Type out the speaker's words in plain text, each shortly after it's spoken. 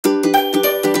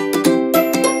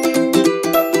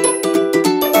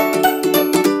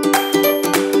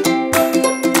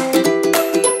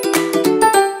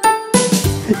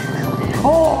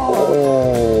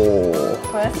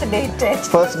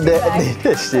First date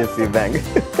HDFC bank.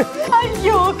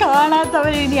 അയ്യോ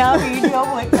കാണാത്തവർ ഇനി ആ വീഡിയോ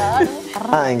പോയി കാണും.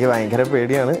 എനിക്ക് ഭയങ്കര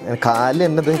പേടിയാണ്. കാല്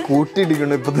എന്നത്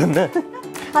കൂട്ടിയിടിക്കണം ഇപ്പൊ തന്നെ.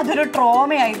 അതൊരു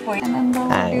ട്രോമയായി പോയി.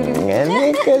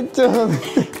 അങ്ങനെയൊക്കെ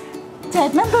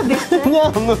ഞാൻ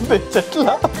ഒന്നും ഉദ്ദേശിച്ചിട്ടില്ല.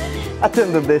 അച്ഛൻ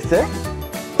എന്താ ഉദ്ദേശിച്ചേ?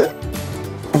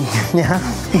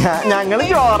 ഞങ്ങള്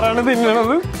ചോറാണ്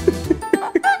തിന്നണത്.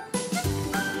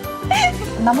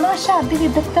 നമ്മള് പക്ഷെ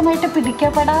അതിവിദഗ്ധമായിട്ട്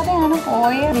പിടിക്കപ്പെടാതെയാണ്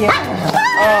പോയത്.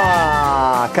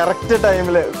 കറക്റ്റ്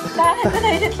ടൈമില്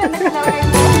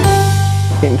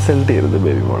ഇൻസൾട്ട് ചെയ്യരുത്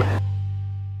ബേബി മോളെ.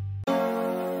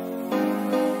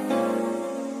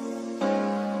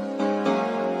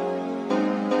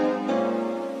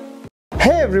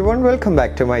 Hey everyone, welcome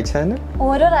back to my channel.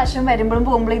 ഓരോ പ്രാവശ്യം വരുമ്പോഴും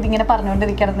പോകുമ്പോഴും ഇതിങ്ങനെ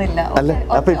പറഞ്ഞുകൊണ്ടിരിക്കണമെന്നില്ല. അല്ലേ?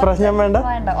 അപ്പൊ ഇപ്രാവശ്യം ഞാൻ വേണ്ട?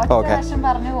 ഓക്കെ.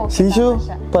 ശിശു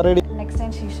പറയടി. നെക്സ്റ്റ്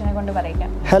ടൈം ശിശുവിനെ കൊണ്ട് പറയിക്കാം.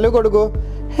 ഹലോ കൊടുക്കൂ.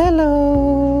 Hello.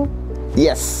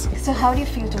 Yes. So how do you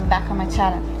feel to be back on my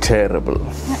channel? Terrible.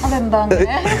 അതെന്താ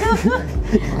അങ്ങനെ?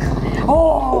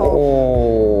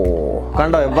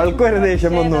 കണ്ടോ ബൾക്ക് വരെ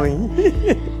ദേഷ്യം വന്നു പോയി.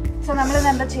 സോ നമ്മൾ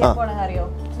എന്താ ചെയ്യാൻ പോണെന്ന് അറിയോ?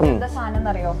 എന്താ സാധനം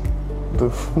അറിയോ?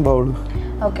 ബൗള്.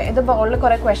 ഓക്കെ, ഇത് ബൗളിൽ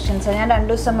കുറെ ക്വസ്റ്റ്യൻസ് ഞാൻ 2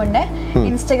 ദിവസം മുന്നേ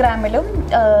ഇൻസ്റ്റഗ്രാമിലും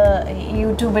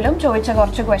യൂട്യൂബിലും ചോദിച്ച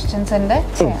കുറച്ച് ക്വസ്റ്റ്യൻസിന്റെ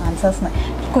ആൻസേഴ്സ്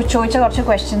ചോദിച്ച കുറച്ച്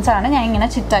ക്വസ്റ്റ്യൻസ് ആണ് ഞാൻ ഇങ്ങനെ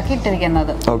ചിറ്റാക്കി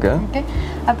ഇട്ടിരിക്കുന്നത്. ഓക്കെ,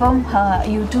 അപ്പം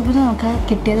യൂട്യൂബിൽ നമുക്ക്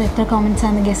കിട്ടിയത് എത്ര കോമന്റ്സ്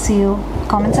ആണെന്ന് ഗസ് ചെയ്യൂ.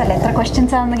 കോമന്റ്സ് അല്ല, എത്ര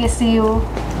ക്വസ്റ്റ്യൻസ് ആണെന്ന് ഗസ് ചെയ്യൂ.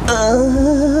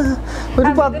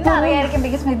 അറിയായിരിക്കും,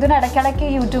 ബിക്കോസ് മിഥുൻ ഇടയ്ക്കിടയ്ക്ക്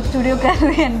യൂട്യൂബ് സ്റ്റുഡിയോ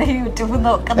കയറി എന്റെ യൂട്യൂബ്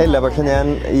നോക്കുന്നില്ല. പക്ഷെ ഞാൻ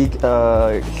ഈ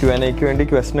Q&Aക്ക് വേണ്ടി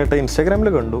ക്വസ്റ്റ്യൻ ഇട്ട ഇൻസ്റ്റാഗ്രാമിൽ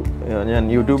കണ്ടു, ഞാൻ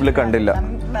യൂട്യൂബിൽ കണ്ടില്ല.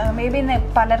 മേ ബി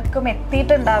പലർക്കും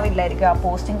എത്തിയിട്ടുണ്ടാവില്ലായിരിക്കും ആ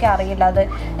പോസ്റ്റ്, എനിക്ക് അറിയില്ല. അത്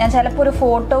ഞാൻ ചിലപ്പോൾ ഒരു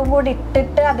ഫോട്ടോയും കൂടി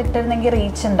ഇട്ടിട്ട് അതിട്ടിരുന്നെങ്കിൽ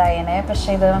റീച്ച് ഉണ്ടായേനെ. പക്ഷെ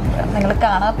ഇത് നിങ്ങൾ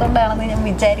കാണാത്തോണ്ടാണെന്ന് ഞാൻ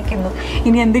വിചാരിക്കുന്നു.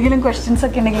 ഇനി എന്തെങ്കിലും ക്വസ്റ്റ്യൻസ്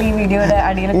ഒക്കെ ഉണ്ടെങ്കിൽ ഈ വീഡിയോയുടെ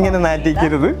അടിയിൽ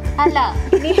അല്ല,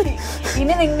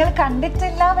 ഇനി നിങ്ങൾ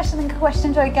കണ്ടിട്ടില്ല പക്ഷെ നിങ്ങൾക്ക്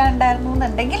ക്വസ്റ്റ്യൻ ചോദിക്കാനുണ്ടായിരുന്നു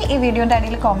എന്നുണ്ടെങ്കിൽ ഈ വീഡിയോന്റെ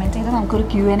അടിയിൽ കോമെന്റ് ചെയ്ത് നമുക്കൊരു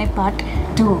Q&A പാർട്ട്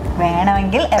 2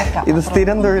 വേണമെങ്കിൽ ഇറക്കാം. ഇത്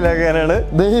സ്ഥിരം തൊഴിലാക്കാനാണ്,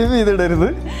 ദയവ് ചെയ്തിടരുത്.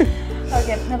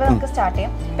 ഓക്കെ, അപ്പോൾ നമുക്ക് സ്റ്റാർട്ട്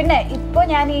ചെയ്യാം. പിന്നെ ഇപ്പോൾ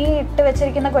ഞാൻ ഈ ഇട്ട്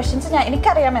വെച്ചിരിക്കുന്ന ക്വസ്റ്റ്യൻസ്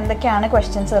എനിക്കറിയാം എന്തൊക്കെയാണ്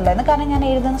ക്വസ്റ്റ്യൻസ് ഉള്ളതെന്ന്, കാരണം ഞാൻ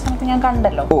എഴുതുന്ന സമയത്ത് ഞാൻ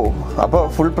കണ്ടല്ലോ. ഓ, അപ്പോൾ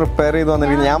ഫുൾ പ്രിപ്പയർ ചെയ്ത്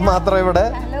വന്നിരിക്കുന്നു. ഞാൻ മാത്രം ഇവിടെ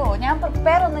ഹലോ, ഞാൻ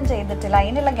പ്രിപ്പയർ ഒന്നും ചെയ്തിട്ടില്ല,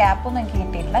 അതിനുള്ള ഗ്യാപ്പ് ഒന്നും എനിക്ക്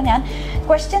കിട്ടിയിട്ടില്ല. ഞാൻ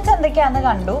ക്വസ്റ്റ്യൻസ് എന്തൊക്കെയാണെന്ന്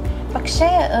കണ്ടു, പക്ഷേ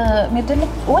മിഥുന്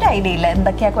ഒരു ഐഡിയ ഇല്ല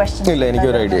എന്തൊക്കെയാ ക്വസ്റ്റ്യൻസ്. ഇല്ല, എനിക്ക്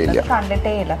ഒരു ഐഡിയ ഇല്ല,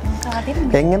 കണ്ടിട്ടേ ഇല്ല.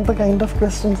 എങ്ങനത്തെ കൈൻഡ് ഓഫ്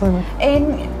ക്വസ്റ്റ്യൻസ് ആണ്?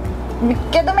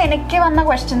 മിക്കതും എനിക്ക് വന്ന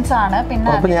ക്വസ്റ്റ്യൻസ് ആണ്.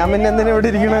 പിന്നെ ഞാൻ പിന്നെ എന്തിനാ ഇവിടെ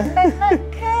ഇരിക്കണേ?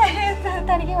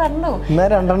 തനിക്ക് വന്നു,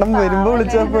 രണ്ടെണ്ണം വരുമ്പോ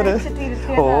വിളിച്ചാ പോരെ.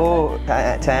 ഓ,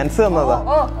 ചാൻസ് തന്നതാ.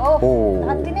 ഓ,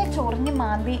 അതിനെ ചൊറിഞ്ഞ്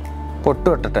മാന്തി പൊട്ട്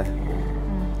തൊട്ടട്ടെ,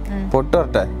 പൊട്ട്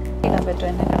തൊട്ടെ.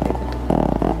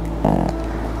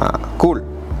 കൂൾ,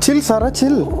 ചിൽ സാറാ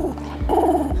ചിൽ.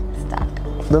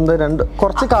 ഇതെന്താ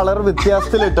കുറച്ച് കളർ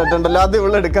വ്യത്യാസത്തിൽ ഇട്ടിട്ടുണ്ടല്ലോ, അത്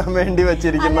ഇവിടെ എടുക്കാൻ വേണ്ടി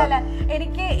വെച്ചിരിക്കുന്ന.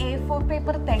 എനിക്ക് A4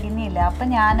 പേപ്പർ തികഞ്ഞില്ല, അപ്പൊ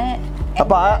ഞാന്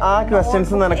ആ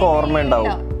ക്വസ്റ്റ്യൻസ് നിനക്ക്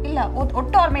ഓർമ്മയുണ്ടാവും? ഇല്ല,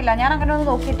 ഒട്ടും ഓർമ്മയില്ല. ഞാൻ അങ്ങനെ ഒന്ന്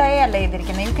നോക്കിയിട്ടേ അല്ല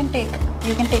ചെയ്തിരിക്കുന്നത്. You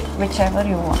can take whichever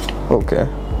you want. Okay,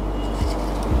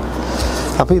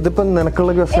 അപ്പൊ ഇതിപ്പോ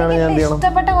നിനക്കുള്ള ക്വസ്റ്റ്യൻ ആണ്. ഞാൻ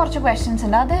ഇഷ്ടപ്പെട്ട കുറച്ച് ക്വസ്റ്റ്യൻസ്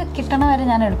ഉണ്ട്, അത് കിട്ടണ വരെ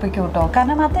ഞാൻ എടുപ്പിക്കും കേട്ടോ,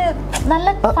 കാരണം അത് നല്ല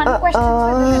ഫൺ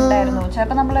ക്വസ്റ്റ്യൻസ് ഉണ്ടായിരുന്നു.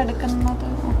 ചിലപ്പോ നമ്മൾ എടുക്കുന്നത്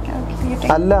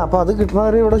അല്ല, അപ്പൊ അത്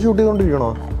കിട്ടണവരെ ഇവിടെ ഷൂട്ട് ചെയ്തോണ്ടിരിക്കണോ?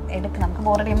 എടുക്കും, നമുക്ക്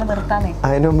ബോറടിയുമ്പോ നിർത്താനേ.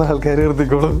 അതിന് മുമ്പ് ആൾക്കാർ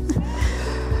നിർത്തിക്കോളും.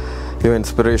 Your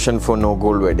inspiration for no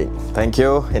goal wedding. Thank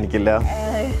you. എനിക്കില്ല.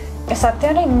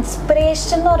 സത്യം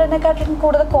ഇൻസ്പിറേഷൻ എന്ന് പറയുന്നതിനെക്കാട്ടിലും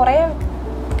കൂടുതൽ കുറേ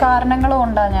കാരണങ്ങളും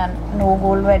കൊണ്ടാണ് ഞാൻ നോ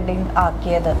ഗോൾ വെഡിങ്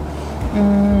ആക്കിയത്.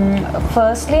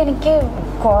 ഫസ്റ്റ്ലി എനിക്ക്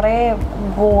കുറേ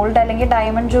ഗോൾഡ് അല്ലെങ്കിൽ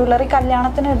ഡയമണ്ട് ജ്വല്ലറി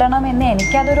കല്യാണത്തിന് ഇടണം എന്ന്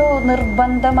എനിക്കതൊരു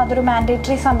നിർബന്ധം, അതൊരു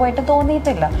മാൻഡേറ്ററി സംഭവമായിട്ട്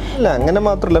തോന്നിയിട്ടില്ല. അല്ല, അങ്ങനെ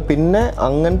മാത്രമല്ല, പിന്നെ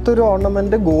അങ്ങനത്തെ ഒരു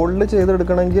ഓർണമെന്റ് ഗോൾഡ്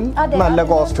ചെയ്തെടുക്കണമെങ്കിൽ നല്ല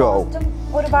കോസ്റ്റും ആവും,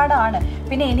 ഒരുപാടാണ്.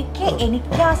 പിന്നെ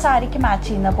എനിക്ക് ആ സാരിക്ക് മാച്ച്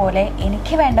ചെയ്യുന്ന പോലെ,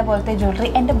 എനിക്ക് വേണ്ട പോലത്തെ ജ്വല്ലറി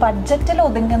എൻ്റെ ബഡ്ജറ്റിൽ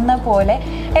ഒതുങ്ങുന്ന പോലെ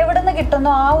എവിടെ നിന്ന് കിട്ടുന്നു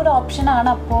ആ ഒരു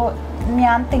ഓപ്ഷനാണ് അപ്പോൾ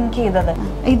ഞാൻ തിങ്ക് ചെയ്തത്.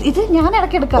 ഇത് ഞാൻ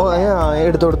ഇടയ്ക്ക് എടുത്തോ.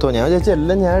 ഞാൻ വിചാരിച്ചു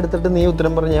എല്ലാം ഞാൻ എടുത്തിട്ട് നീ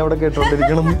ഉത്തരം പറഞ്ഞ ഞാൻ ഇവിടെ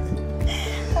കേട്ടോണ്ടിരിക്കണം.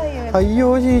 അയ്യോ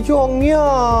ചേച്ചി ഒങ്ങിയാ.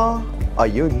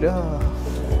 അയ്യോ ഇല്ല.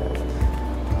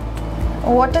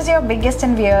 What is your biggest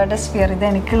and weirdest fear? ഇത്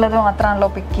എനിക്കുള്ളത് മാത്രമാണല്ലോ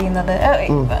പിക്ക് ചെയ്യുന്നത്.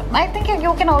 I think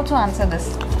you can also answer this.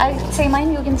 I say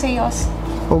mine, you can say yours.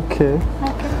 Okay.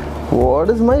 What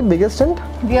is my biggest and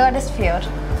weirdest fear?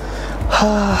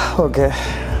 Okay.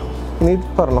 നീ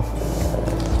പറഞ്ഞോ.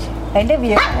 എൻ്റെ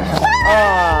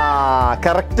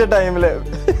കറക്റ്റ് ടൈമില്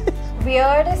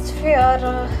weirdest fear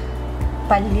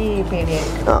പല്ലി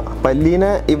പേടിയായിരിക്കും. പല്ലീനെ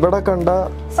ഇവിടെ കണ്ട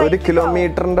 1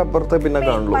 കിലോമീറ്ററിന്റെ അപ്പുറത്തെ പിന്നെ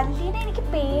കാണുള്ളൂ. പല്ലീനെ എനിക്ക്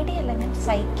പേടിയല്ല, ഞാൻ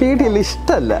പേടിയല്ല,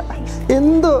 ഇഷ്ടല്ല,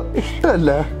 എന്തോ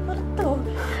ഇഷ്ടല്ല.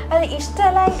 അത്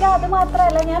ഇഷ്ടമല്ല. അത്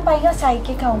മാത്രമല്ല, ഞാൻ ഭയങ്കര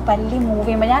സൈക്കിക് ആവും പല്ലി മൂവ്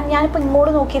ചെയ്യുമ്പോൾ. ഞാനിപ്പോൾ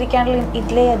ഇങ്ങോട്ട് നോക്കിയിരിക്കുകയാണെങ്കിൽ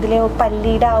ഇതിലെ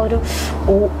പല്ലിയുടെ ആ ഒരു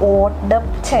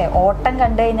ഓട്ടം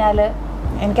കണ്ടു കഴിഞ്ഞാൽ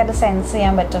എനിക്കത് സെൻസ്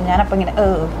ചെയ്യാൻ പറ്റും. ഞാനപ്പോൾ ഇങ്ങനെ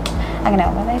അങ്ങനെ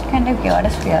ആവുമ്പോൾ അതായിരിക്കും എൻ്റെ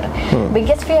ബിഗ്ഗസ്റ്റ് ഫിയർ.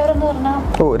 ബിഗ്ഗസ്റ്റ് ഫിയർ എന്ന് പറഞ്ഞാൽ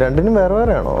രണ്ടിനും വേറെ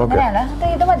വേറെ ആണോ?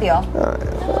 ഇത് മതിയോ?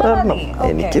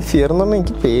 എനിക്ക് ഫിയർ എന്ന് പറഞ്ഞാൽ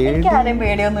എനിക്ക് പേടി. ആരെയും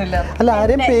പേടിയൊന്നുമില്ല. അല്ല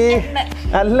ആരെയും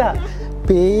അല്ല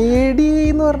പേടി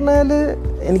എന്ന് പറഞ്ഞാല്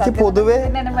എനിക്ക് പൊതുവെ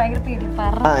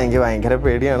എനിക്ക് ഭയങ്കര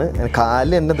പേടിയാണ്.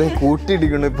 കാല് എന്നെ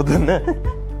കൂട്ടിയിടിക്കണു ഇപ്പൊ തന്നെ.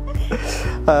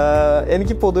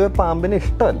 എനിക്ക് പൊതുവെ പാമ്പിനെ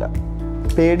ഇഷ്ടമല്ല.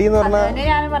 പേടി എന്ന് പറഞ്ഞാൽ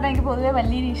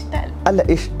അല്ല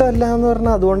ഇഷ്ടമല്ല എന്ന്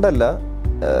പറഞ്ഞാൽ അതുകൊണ്ടല്ല,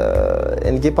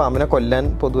 എനിക്ക് പാമ്പിനെ കൊല്ലാൻ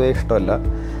പൊതുവെ ഇഷ്ടമല്ല.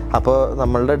 അപ്പോൾ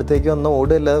നമ്മളുടെ അടുത്തേക്ക് വന്ന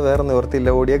ഓടുകയല്ലാതെ വേറെ നിവർത്തിയില്ല,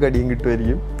 ഓടിയ കടിയും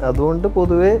കിട്ടുമായിരിക്കും. അതുകൊണ്ട്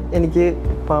പൊതുവെ എനിക്ക്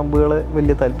പാമ്പുകളെ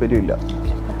വലിയ താല്പര്യമില്ല.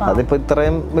 അതിപ്പോ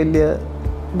ഇത്രയും വലിയ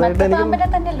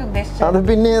അത്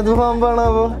പിന്നെ ഏത്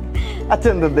പാമ്പാണാവോ? അച്ഛൻ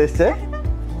എന്താ ഉദ്ദേശിച്ചേ?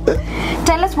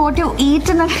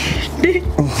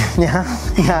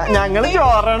 ഞങ്ങള്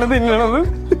ചോറാണ് തിന്നണത്.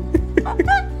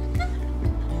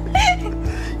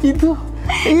 ഇത്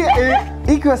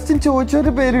ഈ ക്വസ്റ്റ്യൻ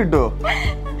ചോദിച്ചൊരു പേര് കിട്ടുമോ?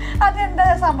 അതെന്താ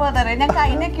സംഭവം അറിയാം. ഞാൻ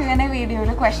കഴിഞ്ഞ Q&A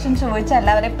വീഡിയോയിൽ ക്വസ്റ്റ്യൻ ചോദിച്ച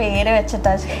എല്ലാവരെയും പേര്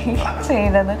വെച്ചിട്ടാണ്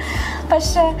ചെയ്തത്.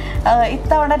 പക്ഷെ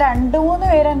ഇത്തവണ 2-3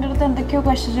 പേര് എൻ്റെ അടുത്ത് എന്തൊക്കെയോ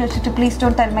ക്വസ്റ്റ്യൻ ചോദിച്ചിട്ട് please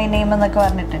don't tell my name എന്നൊക്കെ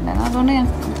പറഞ്ഞിട്ടുണ്ടായിരുന്നു. അതുകൊണ്ട് ഞാൻ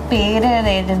പേര്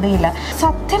എഴുതിയില്ല.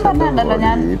 സത്യം പറഞ്ഞിട്ടുണ്ടല്ലോ,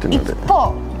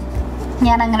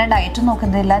 ഞാൻ അങ്ങനെ ഡയറ്റ്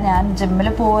നോക്കുന്നില്ല. ഞാൻ ജിമ്മിൽ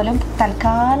പോലും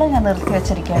തൽക്കാലം ഞാൻ നിർത്തി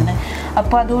വെച്ചിരിക്കുകയാണ്.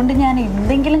 അപ്പോൾ അതുകൊണ്ട് ഞാൻ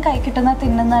എന്തെങ്കിലും കൈ കിട്ടുന്ന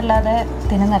കഴിക്കും എന്നല്ലാതെ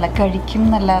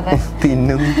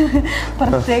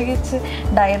പ്രത്യേകിച്ച്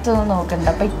ഡയറ്റ് ഒന്നും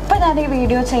നോക്കുന്നുണ്ട്. അപ്പൊ ഇപ്പൊ ഞാൻ ഈ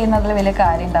വീഡിയോ ചെയ്യുന്നതിൽ വലിയ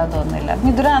കാര്യം ഉണ്ടാവും തോന്നുന്നില്ല.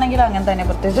 ഇതിലാണെങ്കിലും അങ്ങനെ തന്നെ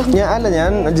പ്രത്യേകിച്ച് അല്ല.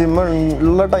 ഞാൻ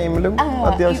ജിമ്മുള്ള ടൈമിലും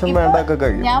അത്യാവശ്യം വേണ്ടൊക്കെ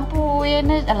കഴിയും. ഞാൻ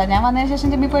ഞാൻ വന്നതിന് ശേഷം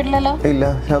ജിമ്മിൽ പോയിട്ടില്ലല്ലോ. ഇല്ല,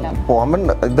 പോകാൻ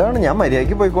ഇതാണ് ഞാൻ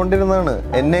മര്യാദയ്ക്ക് പോയിക്കൊണ്ടിരുന്നതാണ്.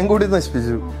 എന്നെയും കൂടി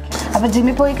നശിപ്പിച്ചു. അപ്പൊ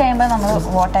ജിമ്മിൽ പോയി കഴിയുമ്പോൾ നമ്മൾ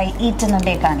വാട്ട് ഐ ഈറ്റ്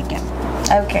എന്നുണ്ടേ കാണിക്കാം.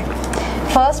 Okay,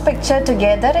 first picture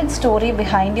together and story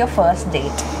behind your first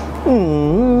date.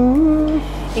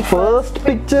 First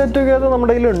picture together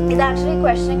നമ്മുടെ കയ്യിലുണ്ട്. ഇത് ആക്ച്വലി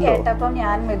ക്വസ്റ്റ്യൻ കേട്ടപ്പോൾ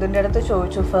ഞാൻ മിഥുന്റെ അടുത്ത്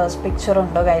ചോദിച്ചു ഫസ്റ്റ് പിക്ചർ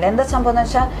ഉണ്ടോ കയ്യിൽ. എന്താ സംഭവം എന്ന്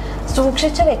വെച്ചാൽ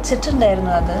സൂക്ഷിച്ച്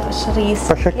വെച്ചിട്ടുണ്ടായിരുന്നു അത്,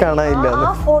 പക്ഷെ കാണാനില്ല.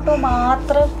 ആ ഫോട്ടോ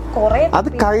മാത്രം അത്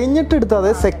കഴിഞ്ഞിട്ട് എടുത്ത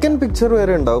അതെ സെക്കൻഡ് പിക്ചർ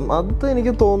വരെ ഉണ്ടാവും. അത്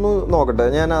എനിക്ക് തോന്നുന്നു, നോക്കട്ടെ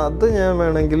ഞാൻ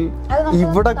വേണമെങ്കിൽ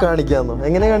ഇവിടെ കാണിക്കാന്നോ?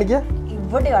 എങ്ങനെ കാണിക്കാം?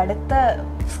 ഇവിടെ അടുത്ത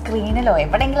സ്ക്രീനിലോ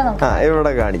എവിടെയെങ്കിലും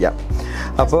ഇവിടെ കാണിക്കാം.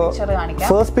 അപ്പൊ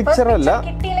ഫസ്റ്റ് പിക്ചർ അല്ല,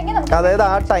 അതായത്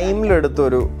ആ ടൈമിൽ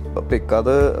എടുത്തൊരു പിക്ക്.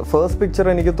 അത് ഫസ്റ്റ് പിക്ചർ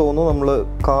എനിക്ക് തോന്നുന്നു നമ്മള്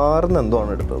കാറിന് എന്തോ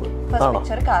ആണ് എടുത്തത്.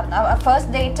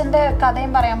 ഫസ്റ്റ് ഡേറ്റിന്റെ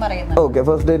കഥയും പറയാൻ പറയുന്നത്. ഓക്കെ,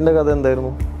 ഫസ്റ്റ് ഡേറ്റിന്റെ കഥ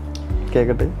എന്തായിരുന്നു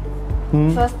കേക്കട്ടെ.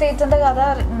 ഫസ്റ്റ് ഡേറ്റിന്റെ കഥ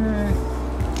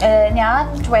ഞാൻ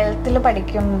 12th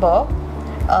പഠിക്കുമ്പോ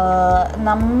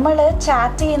നമ്മള്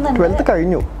ചാറ്റ് ചെയ്യുന്നുണ്ട്. 12th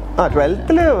കഴിഞ്ഞു.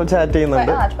 12th ചാറ്റ്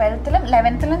ചെയ്യുന്നുണ്ട്. 12th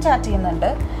 11th ചാറ്റ് ചെയ്യുന്നുണ്ട്.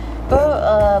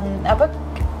 അപ്പൊ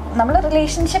നമ്മള്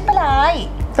റിലേഷൻഷിപ്പിലായി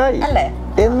അല്ലേ?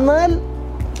 എന്നാൽ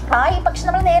ആയി, പക്ഷെ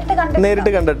നമ്മൾ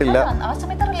നേരിട്ട് കണ്ടിട്ടില്ല. ആ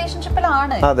സമയത്ത്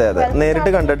റിലേഷൻഷിപ്പിലാണ്. അതെ അതെ,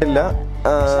 നേരിട്ട് കണ്ടിട്ടില്ല.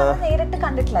 നേരിട്ട്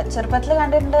കണ്ടിട്ടില്ല. ചെറുപ്പത്തിൽ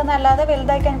കണ്ടിട്ടുണ്ട് എന്നല്ലാതെ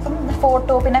വലുതായി കഴിഞ്ഞപ്പം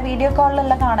ഫോട്ടോ പിന്നെ വീഡിയോ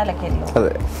കോളിലെല്ലാം കാണലൊക്കെ അല്ലോ.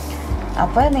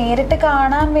 അപ്പൊ നേരിട്ട്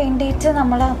കാണാൻ വേണ്ടിയിട്ട്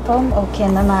നമ്മളപ്പം ഓക്കെ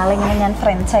എന്നാൽ നാളെ ഇങ്ങനെ ഞാൻ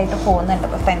ഫ്രണ്ട്സായിട്ട് പോകുന്നുണ്ട്.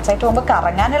 അപ്പൊ ഫ്രണ്ട്സായിട്ട് പോകുമ്പോൾ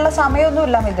കറങ്ങാനുള്ള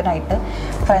സമയമൊന്നുമില്ല ഇതിനായിട്ട്.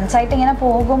 ഫ്രണ്ട്സായിട്ട് ഇങ്ങനെ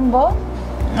പോകുമ്പോൾ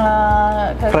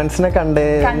ഫ്രണ്ട്സിനെ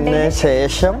കണ്ടതിന്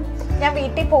ശേഷം ഞാൻ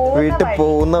വീട്ടിൽ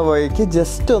പോകുന്ന വഴിക്ക്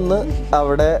ജസ്റ്റ് ഒന്ന്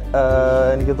അവിടെ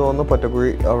എനിക്ക് തോന്നുന്നു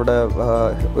പൊറ്റക്കുഴി അവിടെ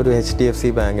ഒരു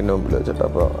HDFC ബാങ്കിന്റെ മുമ്പിൽ വെച്ചിട്ട്.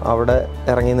 അപ്പോൾ അവിടെ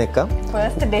ഇറങ്ങി നിൽക്കാം.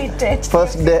 ഫസ്റ്റ് ഡേറ്റ്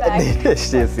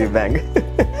HDFC ബാങ്ക്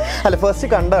അല്ല, ഫസ്റ്റ്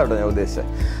കണ്ട അവിടെ ഞാൻ ഉദ്ദേശിച്ചത്.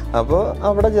 അപ്പോൾ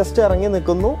അവിടെ ജസ്റ്റ് ഇറങ്ങി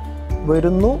നിൽക്കുന്നു,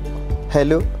 വരുന്നു,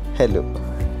 ഹലോ ഹലോ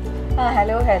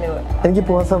എനിക്ക്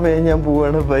പോകാൻ സമയം, ഞാൻ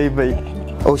പോവാണ്, ബൈ ബൈ.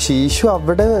 ഓ ശീശു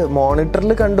അവിടെ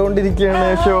മോണിറ്ററിൽ കണ്ടുകൊണ്ടിരിക്കുകയാണ്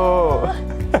ഷോ.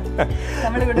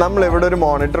 നമ്മളിവിടെ ഒരു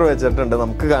മോണിറ്റർ വെച്ചിട്ടുണ്ട്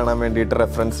നമുക്ക് കാണാൻ വേണ്ടിയിട്ട്,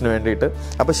 റെഫറൻസിന് വേണ്ടിയിട്ട്.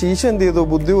 അപ്പൊ ശീശു എന്ത് ചെയ്തു,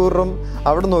 ബുദ്ധിപൂർവ്വം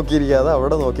അവിടെ നോക്കിയിരിക്കാതെ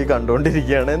അവിടെ നോക്കി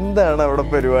കണ്ടുകൊണ്ടിരിക്കുകയാണ്. എന്താണ് അവിടെ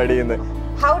പരിപാടി എന്ന്.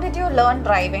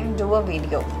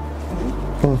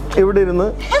 ഇവിടെ ഇരുന്ന്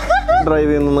ഡ്രൈവ്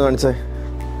ചെയ്യുന്നു കാണിച്ചേ.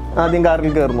 ആദ്യം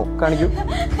കാറിൽ കയറുന്നു, കാണിക്കൂ.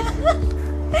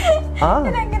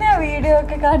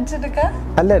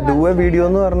 അല്ല, ഡു എ വീഡിയോ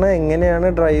എന്ന് പറഞ്ഞാൽ എങ്ങനെയാണ്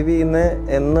ഡ്രൈവ് ചെയ്യുന്നത്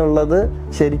എന്നുള്ളത്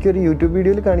ശരിക്കും ഒരു യൂട്യൂബ്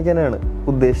വീഡിയോയിൽ കാണിക്കാനാണ്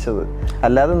ഉദ്ദേശിച്ചത്,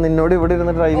 അല്ലാതെ നിന്നോട് ഇവിടെ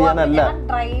ഇരുന്ന് ഡ്രൈവ് ചെയ്യാനല്ല.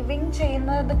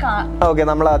 ഓക്കെ,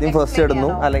 നമ്മൾ ആദ്യം ഫസ്റ്റ് ഇടുന്നു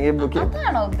അല്ലെങ്കിൽ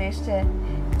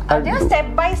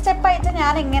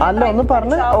അല്ല ഒന്ന്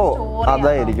പറഞ്ഞു. ഓ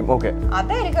അതായിരിക്കും. ഓക്കെ,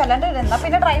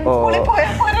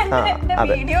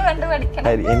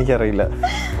 എനിക്കറിയില്ല.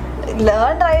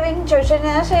 ലേൺ ഡ്രൈവിംഗ് ചോദിച്ചു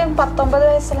കഴിഞ്ഞാൽ 19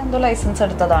 വയസ്സിൽ എന്തോ ലൈസൻസ്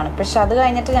എടുത്തതാണ്. പക്ഷെ അത്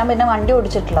കഴിഞ്ഞിട്ട് ഞാൻ പിന്നെ വണ്ടി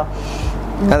ഓടിച്ചിട്ടില്ല.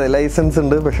 അതെ ലൈസൻസ്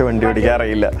ഉണ്ട്, പക്ഷെ വണ്ടി ഓടിക്കാൻ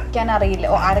അറിയില്ല.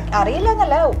 അറിയില്ല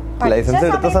എന്നല്ല, ലൈസൻസ്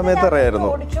എടുത്ത സമയത്ത് അറിയായിരുന്നു.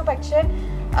 ഓടിച്ചു, പക്ഷെ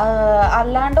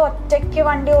അല്ലാണ്ട് ഒറ്റയ്ക്ക്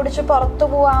വണ്ടി ഓടിച്ച് പുറത്തു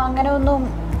പോവാ അങ്ങനെ ഒന്നും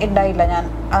ഉണ്ടായില്ല. ഞാൻ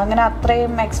അങ്ങനെ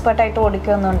അത്രയും എക്സ്പെർട്ട് ആയിട്ട്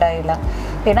ഓടിക്കുകയൊന്നും ഉണ്ടായില്ല.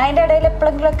 പിന്നെ അതിൻ്റെ ഇടയിൽ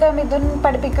എപ്പോഴെങ്കിലുമൊക്കെ മിഥുൻ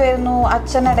പഠിപ്പിക്കുമായിരുന്നു,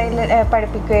 അച്ഛൻ ഇടയിൽ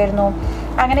പഠിപ്പിക്കുമായിരുന്നു.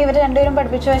 അങ്ങനെ ഇവർ രണ്ടുപേരും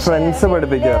പഠിപ്പിച്ചു.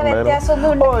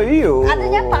 അത്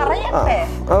ഞാൻ പറയട്ടെ,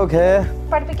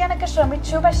 പഠിപ്പിക്കാനൊക്കെ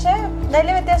ശ്രമിച്ചു, പക്ഷെ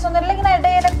വലിയ വ്യത്യാസമൊന്നുമില്ല. ഇങ്ങനെ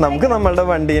ഇടയിൽ നമുക്ക് നമ്മളുടെ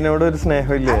വണ്ടീനോട് ഒരു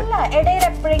സ്നേഹമില്ലേ? ഇടയിൽ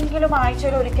എപ്പോഴെങ്കിലും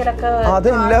ആഴ്ചയിൽ ഒരിക്കലൊക്കെ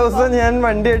എല്ലാ ദിവസവും ഞാൻ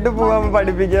വണ്ടിയായിട്ട് പോവാൻ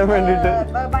പഠിപ്പിക്കാൻ വേണ്ടിട്ട്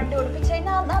വണ്ടി ഓടിപ്പിച്ചു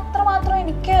കഴിഞ്ഞാൽ അത്രമാത്രം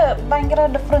എനിക്ക് ഭയങ്കര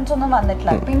ഡിഫറൻസ് ഒന്നും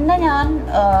വന്നിട്ടില്ല. പിന്നെ ഞാൻ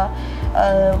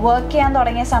വർക്ക് ചെയ്യാൻ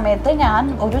തുടങ്ങിയ സമയത്ത് ഞാൻ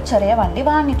ഒരു ചെറിയ വണ്ടി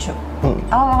വാങ്ങിച്ചു.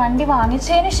 ആ വണ്ടി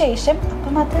വാങ്ങിച്ചതിന് ശേഷം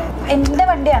അപ്പം അത് എന്റെ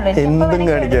വണ്ടിയാണല്ലോ,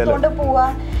 എടുത്തോണ്ട് പോവാ.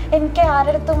 എനിക്ക്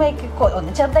ആരടുത്തും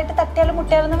ഒന്ന് ചെറുതായിട്ട് തട്ടിയാലും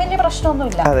മുട്ടിയാലൊന്നും വലിയ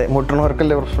പ്രശ്നമൊന്നുമില്ല.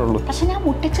 പക്ഷെ ഞാൻ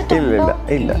മുട്ടിച്ചിട്ടില്ല.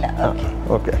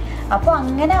 അപ്പൊ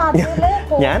അങ്ങനെ അതില്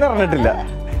ഞാൻ അറിഞ്ഞിട്ടില്ല,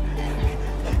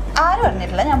 ആരും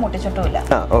അറിഞ്ഞിട്ടില്ല, ഞാൻ മുട്ടിച്ചിട്ടുമില്ല.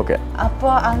 അപ്പൊ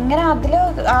അങ്ങനെ അതില്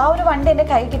ആ ഒരു വണ്ടി എന്റെ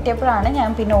കൈ കിട്ടിയപ്പോഴാണ് ഞാൻ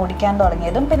പിന്നെ ഓടിക്കാൻ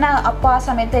തുടങ്ങിയതും. പിന്നെ അപ്പൊ ആ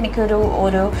സമയത്ത് എനിക്കൊരു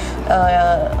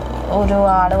ഒരു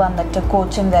ആള് വന്നിട്ട്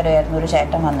കോച്ചിങ് തരുമായിരുന്നു, ഒരു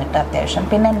ചേട്ടൻ വന്നിട്ട് അത്യാവശ്യം.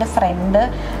 പിന്നെ എൻ്റെ ഫ്രണ്ട്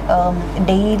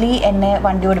ഡെയിലി എന്നെ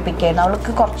വണ്ടി ഓടിപ്പിക്കുകയായിരുന്നു.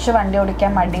 അവൾക്ക് കുറച്ച് വണ്ടി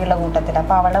ഓടിക്കാൻ മടിയുള്ള കൂട്ടത്തിൽ.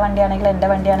 അപ്പോൾ അവളുടെ വണ്ടിയാണെങ്കിലും എൻ്റെ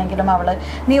വണ്ടിയാണെങ്കിലും അവള്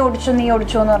നീ ഓടിച്ചു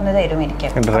എന്ന് പറഞ്ഞ് തരും എനിക്ക്.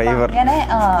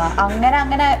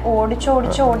 അങ്ങനെ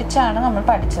ഓടിച്ചാണ് നമ്മൾ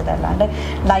പഠിച്ചത്. അല്ലാണ്ട്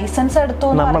ലൈസൻസ് എടുത്തു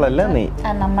നമ്മളല്ല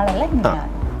ഞാൻ.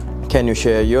 Can you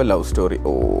share your love story?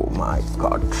 Oh my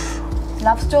god.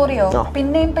 Love സ്റ്റോറിയോ?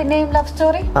 പിന്നെയും ലവ്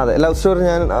സ്റ്റോറി. അതെ, ലവ് സ്റ്റോറി.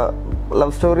 ഞാൻ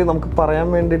ലവ് സ്റ്റോറി നമുക്ക് പറയാൻ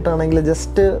വേണ്ടിയിട്ടാണെങ്കിൽ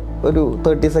ജസ്റ്റ് ഒരു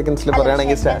 30 സെക്കൻഡ്സിൽ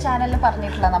പറയുകയാണെങ്കിൽ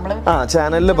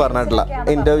ചാനലിൽ പറഞ്ഞിട്ടില്ല,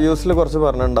 ഇന്റർവ്യൂസിൽ കുറച്ച്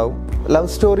പറഞ്ഞിട്ടുണ്ടാവും. ലവ്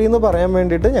സ്റ്റോറി എന്ന് പറയാൻ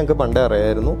വേണ്ടിയിട്ട് ഞങ്ങൾക്ക് പണ്ടേ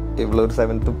അറിയായിരുന്നു. ഇവളൊരു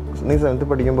സെവൻത്ത്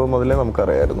പഠിക്കുമ്പോൾ മുതലേ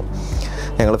നമുക്കറിയായിരുന്നു.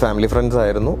 ഞങ്ങൾ ഫാമിലി ഫ്രണ്ട്സ്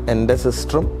ആയിരുന്നു. എൻ്റെ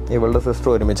സിസ്റ്ററും ഇവളുടെ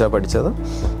സിസ്റ്ററും ഒരുമിച്ചാണ് പഠിച്ചത്.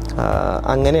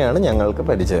 അങ്ങനെയാണ് ഞങ്ങൾക്ക്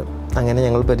പരിചയം. അങ്ങനെ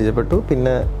ഞങ്ങൾ പരിചയപ്പെട്ടു.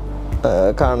 പിന്നെ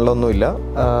കാണലൊന്നുമില്ല.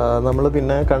 നമ്മൾ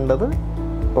പിന്നെ കണ്ടത്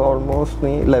ഓൾമോസ്റ്റ്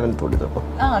നീ 11th പഠിച്ചപ്പോൾ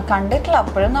കണ്ടിട്ടില്ല.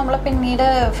 അപ്പോഴും നമ്മൾ പിന്നീട്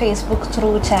ഫേസ്ബുക്ക് ത്രൂ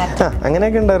ചാറ്റ്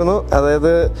അങ്ങനെയൊക്കെ ഉണ്ടായിരുന്നു.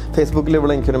 അതായത് ഫേസ്ബുക്കിൽ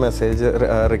ഇവിടെ എനിക്കൊരു മെസ്സേജ്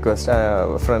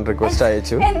ഫ്രണ്ട് റിക്വസ്റ്റ്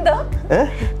അയച്ചു.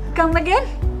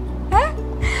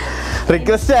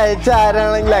 റിക്വസ്റ്റ് അയച്ച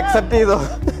ആരാണെങ്കിലും അക്സെപ്റ്റ് ചെയ്തോ?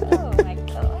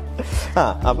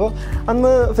 അപ്പോൾ അന്ന്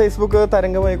ഫേസ്ബുക്ക്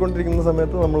തരംഗമായിക്കൊണ്ടിരിക്കുന്ന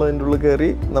സമയത്ത് നമ്മൾ അതിൻ്റെ ഉള്ളിൽ കയറി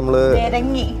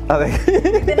അതെ.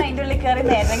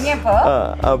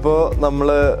 അപ്പോൾ നമ്മൾ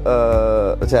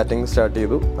ചാറ്റിങ് സ്റ്റാർട്ട്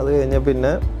ചെയ്തു. അത് കഴിഞ്ഞ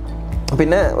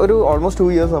പിന്നെ ഒരു ഓൾമോസ്റ്റ്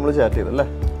 2 years നമ്മൾ ചാറ്റ് ചെയ്തു അല്ലേ?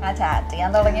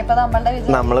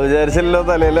 നമ്മൾ വിചാരിച്ചല്ലോ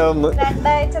തലയിലോ ഒന്ന്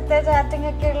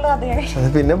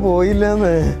പിന്നെ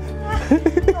പോയില്ലെന്ന്.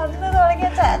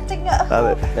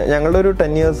 അതെ, ഞങ്ങളുടെ ഒരു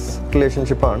 10 years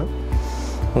റിലേഷൻഷിപ്പാണ്.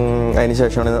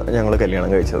 അതിനുശേഷമാണ് ഞങ്ങൾ കല്യാണം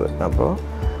കഴിച്ചത്. അപ്പോൾ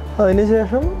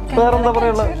അതിനുശേഷം വേറെന്താ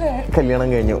പറയുക, കല്യാണം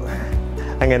കഴിഞ്ഞു.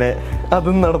 അങ്ങനെ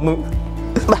അതും നടന്നു.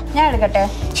 ഞാൻ എടുക്കട്ടെ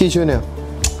ശിശുവിനെയോ?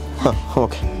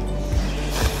 Okay.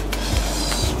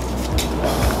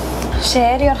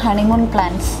 Share your honeymoon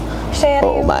plans. Oh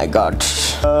my God.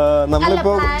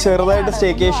 നമ്മളിപ്പോൾ ചെറുതായിട്ട്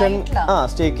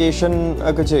സ്റ്റേക്കേഷൻ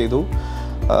ഒക്കെ ചെയ്തു.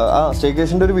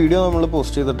 സ്റ്റേക്കേഷൻ്റെ ഒരു വീഡിയോ നമ്മൾ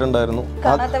പോസ്റ്റ് ചെയ്തിട്ടുണ്ടായിരുന്നു.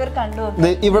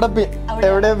 ഇവിടെ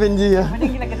എവിടെയാ പിൻ ചെയ്യാം?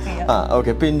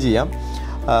 ഓക്കെ, പിൻ ചെയ്യാം.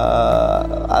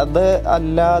 അത്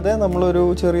അല്ലാതെ നമ്മളൊരു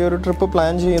ചെറിയൊരു ട്രിപ്പ്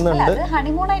പ്ലാൻ ചെയ്യുന്നുണ്ട്. അത്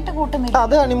ഹണിമൂണായിട്ട്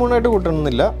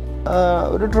കൂട്ടുന്നില്ല.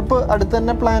 ഒരു ട്രിപ്പ് അടുത്ത്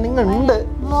തന്നെ പ്ലാനിങ് ഉണ്ട്.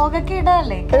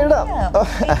 ഇടാം.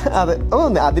 അതെ,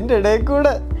 അതിന്റെ ഇടയിൽ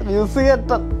കൂടെ മ്യൂസിക്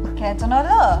കയറ്റാം.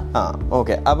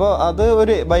 ഓക്കെ. അപ്പോൾ അത്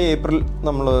ഒരു ബൈ ഏപ്രിൽ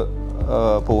നമ്മൾ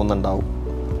പോകുന്നുണ്ടാവും.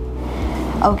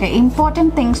 Okay, important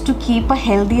things to keep a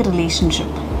healthy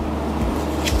relationship.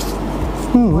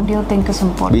 What do you think is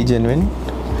important? Be genuine.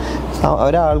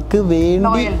 ഒരാൾക്ക്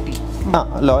വേണ്ടി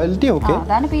ലോയൽറ്റി. ഓക്കെ,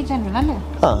 അതാണ് be genuine അല്ലേ?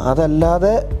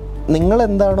 അതല്ലാതെ നിങ്ങൾ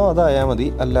എന്താണോ അതായാൽ മതി.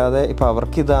 അല്ലാതെ ഇപ്പം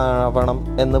അവർക്ക് ഇതാവണം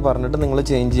എന്ന് പറഞ്ഞിട്ട് നിങ്ങൾ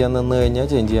ചേഞ്ച് ചെയ്യാൻ നിന്ന് കഴിഞ്ഞാൽ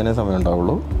ചേഞ്ച് ചെയ്യാനേ സമയം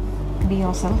ഉണ്ടാവുള്ളൂ. Be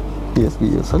yourself. Yes, be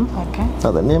yourself. Okay.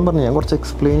 അതന്നെ ഞാൻ പറഞ്ഞു. ഞാൻ കുറച്ച്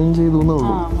എക്സ്പ്ലെയിൻ ചെയ്തു എന്നേ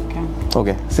ഉള്ളൂ.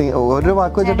 ഓക്കെ, ഒരു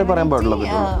വാക്ക് വെച്ചിട്ട് പറയാൻ പാടുള്ളൂ.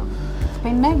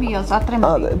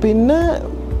 പിന്നെ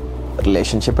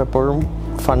റിലേഷൻഷിപ്പ് എപ്പോഴും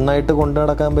ഫണ്ണായിട്ട് കൊണ്ടു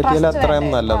നടക്കാൻ പറ്റിയാൽ അത്രയും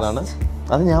നല്ലതാണ്.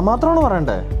 അത് ഞാൻ മാത്രമാണ്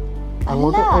പറയണ്ടേ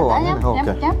അങ്ങോട്ട്?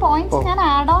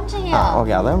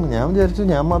 ഓക്കെ, അതാണ് ഞാൻ വിചാരിച്ചു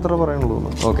ഞാൻ മാത്രമേ പറയുള്ളൂ.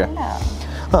 ഓക്കെ.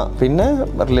 പിന്നെ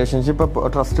റിലേഷൻഷിപ്പ്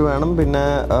ട്രസ്റ്റ് വേണം. പിന്നെ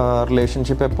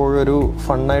റിലേഷൻഷിപ്പ് എപ്പോഴും ഒരു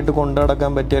ഫണ്ണായിട്ട് കൊണ്ടു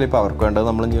നടക്കാൻ പറ്റിയാൽ ഇപ്പോൾ അവർക്ക് വേണ്ടത്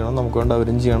നമ്മളും ചെയ്യണം, നമുക്ക് വേണ്ട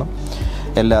അവരും ചെയ്യണം.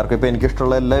 എല്ലാവർക്കും ഇപ്പം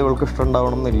എനിക്കിഷ്ടമുള്ള എല്ലാം ഇവൾക്ക് ഇഷ്ടം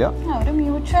ഉണ്ടാവണം എന്നില്ല. ഒരു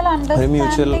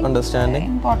മ്യൂച്വൽ അണ്ടർസ്റ്റാൻഡിങ്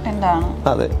ഇമ്പോർട്ടന്റ് ആണ്.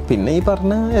 അതെ. പിന്നെ ഈ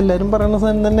പറഞ്ഞ എല്ലാവരും പറയുന്ന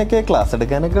സാധനം തന്നെയൊക്കെ ക്ലാസ്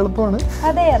എടുക്കാനൊക്കെ എളുപ്പമാണ്.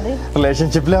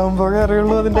 റിലേഷൻഷിപ്പിലാവുമ്പോഴേ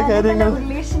അറിയുള്ളൂ അതിന്റെ കാര്യങ്ങൾ.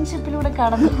 റിലേഷൻഷിപ്പിലൂടെ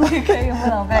കടന്നു പോയി കഴിയുമ്പോൾ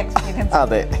നമുക്ക് എക്സ്പീരിയൻസ്.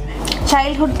 അതെ.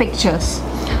 ചൈൽഡ്ഹുഡ് പിക്ചേഴ്സ്,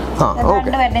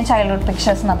 രണ്ടുപേരുടെയും ചൈൽഡ്ഹുഡ്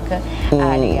പിക്ചേഴ്സ് നമുക്ക്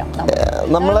ആഡ് ചെയ്യാം.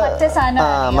 നമ്മള്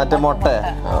മറ്റേ മുട്ട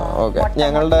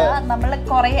ഞങ്ങളുടെ നമ്മള്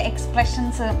കുറെ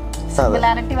എക്സ്പ്രഷൻസ്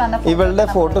ഇവളുടെ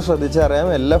ഫോട്ടോ ശ്രദ്ധിച്ചറിയാം.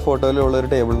 എല്ലാ ഫോട്ടോയിലും ഉള്ള ഒരു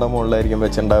ടേബിളിന്റെ മുകളിലായിരിക്കും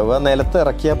വെച്ചിട്ടുണ്ടാവുക. നിലത്ത്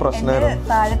ഇറക്കിയ പ്രശ്നമായിരുന്നു.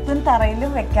 താഴത്തും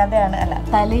തറയിലും വെക്കാതെയാണ്, അല്ല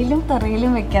തലയിലും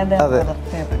തെറയിലും വെക്കാതെ. അതെ,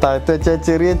 താഴത്ത് വെച്ചാൽ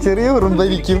ചെറിയ ചെറിയ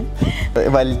ഉറുമ്പായിരിക്കും.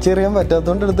 വലിച്ചെറിയാൻ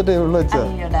പറ്റാത്തോണ്ട് എടുത്ത് ടേബിളിൽ വെച്ചാ.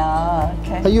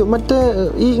 അയ്യോ, മറ്റേ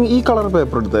ഈ കളർ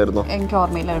പേപ്പർ എടുത്തായിരുന്നു? എനിക്ക്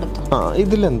ഓർമ്മയില്ല, എടുത്തു.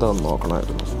 ഇതിലെന്താന്ന്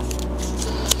നോക്കണമായിരുന്നു.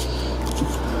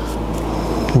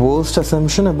 Worst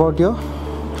assumption about you?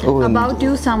 About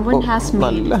you someone has made.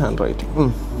 നല്ല ഹാൻഡ്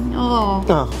റൈറ്റിംഗ്.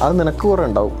 അത് നിനക്ക് കുറെ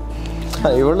ഉണ്ടാവും.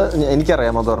 ഇവള്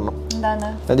എനിക്കറിയാം അത് പറഞ്ഞു.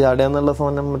 ജാടയാന്നുള്ള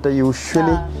സാധനം മറ്റേ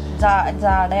യൂഷ്വലി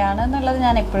ജാടയാണെന്നുള്ളത്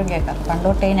ഞാൻ എപ്പോഴും കേൾക്കാം,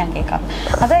 പണ്ടോട്ടേ ഞാൻ കേൾക്കാം.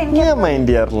 അത് എനിക്ക് മൈൻഡ്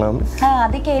ചെയ്യാറില്ല.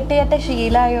 അത് കേട്ട് കേട്ട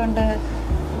ശീലമായോണ്ട്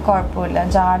കുഴപ്പമില്ല.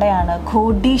 ജാടയാണ്,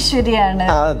 കോടീശ്വരിയാണ്.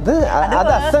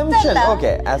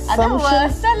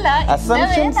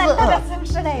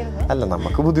 അല്ല,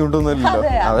 നമുക്ക് ബുദ്ധിമുട്ടൊന്നുമില്ലല്ലോ,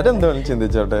 അവരെന്താണെന്ന്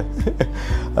ചിന്തിച്ചോട്ടെ.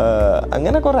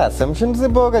 അങ്ങനെ കുറെ അസംഷൻസ്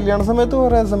ഇപ്പൊ കല്യാണ സമയത്ത്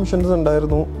കുറെ അസംഷൻസ്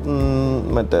ഉണ്ടായിരുന്നു.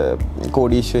 മറ്റേ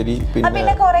കോടീശ്വരി,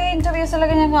 പിന്നെ കുറെ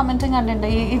ഇന്റർവ്യൂസിലൊക്കെ ഞാൻ കമന്റ് കണ്ടിട്ടുണ്ട്,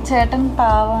 ഈ ചേട്ടൻ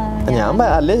പാവമാണ്. ഞാൻ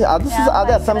അല്ലേ,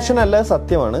 അത് അസംഷൻ അല്ല,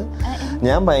 സത്യമാണ്.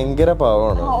 ഞാൻ ഭയങ്കര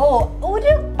പാവമാണ്.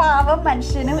 ഒരു പാവം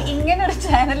മനുഷ്യനും ഇങ്ങനെ ഒരു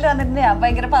ചാനലിൽ വന്നിട്ട് ഞാൻ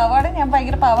ഭയങ്കര പാവാണ്, ഞാൻ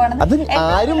ഭയങ്കര പാവാണ്. അത്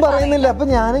ആരും പറയുന്നില്ല, അപ്പൊ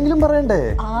ഞാനെങ്കിലും പറയണ്ടേ?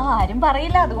 ആരും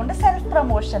പറയില്ല, അതുകൊണ്ട് സെൽഫ്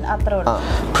പ്രൊമോഷൻ അത്രേ ഉള്ളൂ.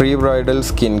 Pre bridal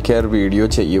skin care video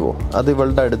ചെയ്യുവോ? അത്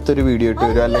ഇവളുടെ അടുത്തൊരു വീഡിയോ ഇട്ട്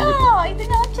വരും. അല്ലെങ്കിൽ ഇത്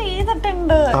ഞാൻ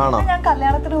ചെയ്തിട്ടുണ്ട്, ഞാൻ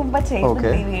കല്യാണത്തിന് മുമ്പ് ചെയ്തിട്ടുണ്ട്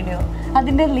ഈ വീഡിയോ.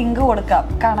 അതിന്റെ ലിങ്ക് കൊടുക്കാം,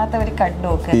 കാണാത്തവര് കണ്ടു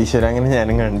നോക്ക്. ഈശ്വര, അങ്ങനെ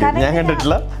ഞാനും കണ്ടു. ഞാൻ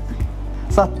കണ്ടിട്ടില്ല,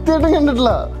 സത്യമായിട്ടും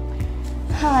കണ്ടിട്ടില്ല.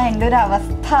 എന്റെ ഒരു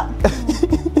അവസ്ഥ.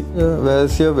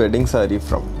 Where's your wedding saree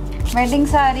from? Wedding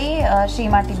sari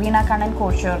Seematti ബീനാക്കണ്ണൻ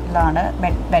കോഴിക്കോടിലാണ്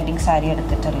wedding sari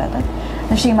എടുത്തിട്ടുള്ളത്.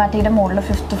 ഷീമാട്ടിയുടെ മുകളിൽ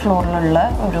 5th ഫ്ലോറിലുള്ള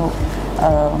ഒരു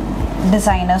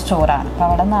ഡിസൈനർ സ്റ്റോറാണ്, അപ്പോൾ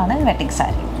അവിടെ നിന്നാണ് wedding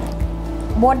sari.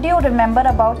 What do you remember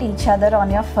about each other on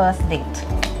your first date?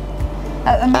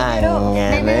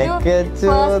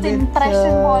 First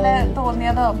impression പോലെ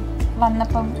തോന്നിയതോ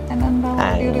വന്നപ്പം?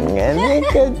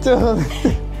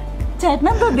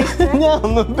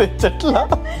 ഞാനൊന്നും തെറ്റില്ല.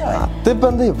 അതിപ്പോ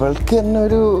എന്താ, ഇവൾക്ക് തന്നെ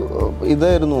ഒരു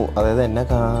ഇതായിരുന്നു. അതായത് എന്നെ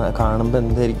കാണുമ്പോ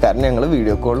എന്തായിരിക്കും, കാരണം ഞങ്ങള്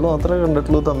വീഡിയോ കോളിൽ മാത്രമേ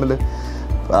കണ്ടിട്ടുള്ളൂ തമ്മില്.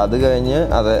 അത് കഴിഞ്ഞ്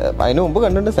അതിന് മുമ്പ്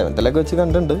കണ്ടിട്ടുണ്ട്, 7th വെച്ച്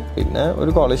കണ്ടിട്ടുണ്ട്. പിന്നെ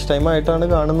ഒരു കോളേജ് ടൈം ആയിട്ടാണ്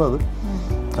കാണുന്നത്.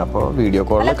 അപ്പോൾ വീഡിയോ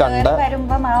കോളിൽ കണ്ട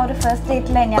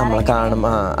നമ്മളെ കാണും.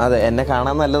 അതെ, എന്നെ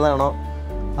കാണാൻ നല്ലതാണോ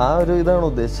ആ ഒരു ഇതാണ്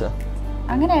ഉദ്ദേശിച്ചത്.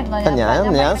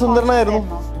 ഞാൻ സുന്ദരനായിരുന്നു.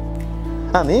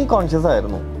 നീ കോൺഷ്യസ്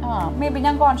ആയിരുന്നു.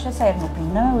 ഞാൻ കോൺഷ്യസ് ആയിരുന്നു.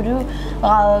 പിന്നെ ഒരു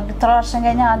ഇത്ര വർഷം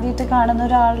കഴിഞ്ഞ് ആദ്യമായിട്ട് കാണുന്ന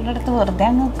ഒരാളുടെ അടുത്ത് വെറുതെ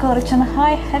അങ്ങ് കയറിച്ചെന്ന്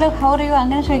hi hello how are you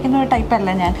അങ്ങനെ ചോദിക്കുന്ന ഒരു ടൈപ്പ് അല്ല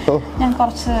ഞാൻ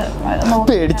കുറച്ച്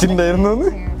പേടിച്ചിട്ടുണ്ടായിരുന്നു.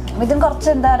 ഇതും കുറച്ച്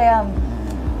എന്താ പറയാ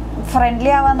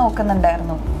ഫ്രണ്ട്ലി ആവാൻ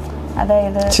നോക്കുന്നുണ്ടായിരുന്നു.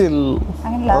 അതായത്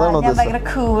അങ്ങനല്ല, ഞാൻ ഭയങ്കര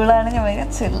കൂളാണ്, ഞാൻ ഭയങ്കര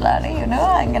ചില്ലാണ്, യുനോ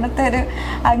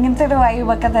അങ്ങനത്തെ ഒരു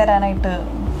വൈബൊക്കെ തരാനായിട്ട്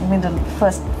മിഥുൻ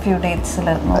ഫസ്റ്റ് ഫ്യൂ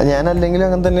ഡേറ്റ്സിലായിരുന്നു. ഞാൻ അല്ലെങ്കിലും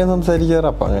അങ്ങനെ തന്നെ സംസാരിക്കാറ്.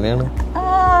 അപ്പൊ അങ്ങനെയാണ്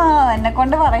എന്നെ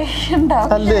കൊണ്ട്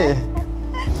പറയണ്ടാവും അല്ലേ.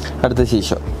 അടുത്ത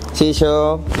ശീശോ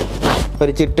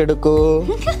ഒരു ചിട്ടെടുക്കൂ.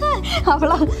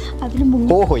 അവളാ അതിന്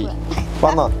ഓഹോയ്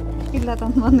വന്നോ? ഇല്ല,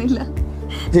 തന്നില്ല.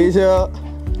 ശീശോ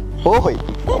ഓഹോയ്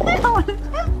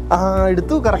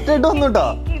എടുത്തു, കറക്റ്റ് ആയിട്ട് വന്നു കേട്ടോ.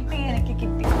 എനിക്ക്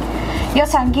കിട്ടി. Your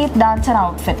Sangeet dance and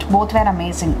outfit both were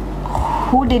amazing.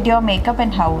 Who did your makeup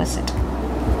and how was it?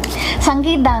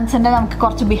 Sangeeth ഡാൻസിന്റെ നമുക്ക്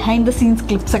കുറച്ച് ബിഹൈൻഡ് ദ സീൻസ്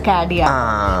ക്ലിപ്സ് ഒക്കെ ആഡ് ചെയ്യാം.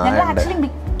 ഞങ്ങൾ ആക്ച്വലി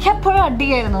മിക്കപ്പോഴും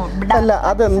അടിയായിരുന്നു. അല്ല,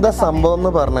 അതെന്താ സംഭവം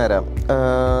എന്ന് പറഞ്ഞുതരാം.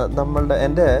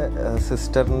 എൻ്റെ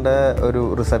സിസ്റ്ററിന്റെ ഒരു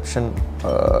റിസപ്ഷൻ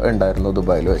ഉണ്ടായിരുന്നു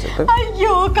ദുബായിൽ വെച്ചിട്ട്.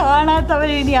 അയ്യോ,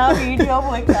 കാണാത്തവർ ഇനി ആ വീഡിയോ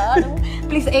പോയി കാണും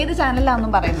പ്ലീസ്. ഏത്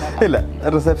ചാനലിലാണെന്നും പറയുന്നത് ഇല്ല.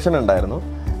 റിസപ്ഷൻ ഉണ്ടായിരുന്നു,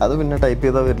 അത് പിന്നെ ടൈപ്പ്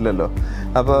ചെയ്താൽ വരില്ലല്ലോ.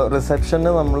 അപ്പോൾ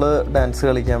റിസപ്ഷന് നമ്മൾ ഡാൻസ്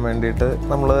കളിക്കാൻ വേണ്ടിയിട്ട്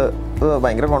നമ്മൾ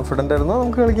ഭയങ്കര കോൺഫിഡൻ്റ് ആയിരുന്നു.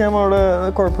 നമുക്ക് കളിക്കാൻ അവിടെ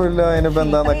കുഴപ്പമില്ല, അതിനിപ്പോൾ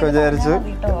എന്താന്നൊക്കെ വിചാരിച്ചു.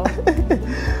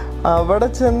 അവിടെ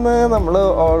ചെന്ന് നമ്മൾ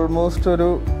ഓൾമോസ്റ്റ്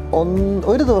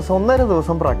ഒരു ദിവസം 1.5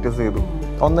 ദിവസം പ്രാക്ടീസ് ചെയ്തു.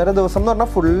 1.5 ദിവസം എന്ന് പറഞ്ഞാൽ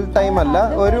ഫുൾ ടൈം അല്ല,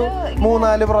 ഒരു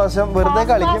 3-4 പ്രാവശ്യം വെറുതെ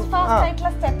കളിക്കും.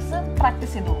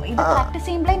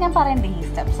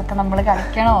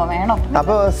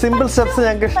 അപ്പൊ സിമ്പിൾ സ്റ്റെപ്സ്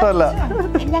ഞങ്ങൾക്ക് ഇഷ്ടമല്ല.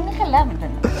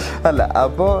 അല്ല,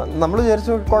 അപ്പോൾ നമ്മൾ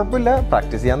വിചാരിച്ചു കുഴപ്പമില്ല,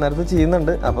 പ്രാക്ടീസ് ചെയ്യാൻ നേരത്തെ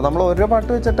ചെയ്യുന്നുണ്ട്. അപ്പോൾ നമ്മൾ ഓരോ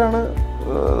പാട്ട് വെച്ചിട്ടാണ്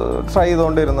ട്രൈ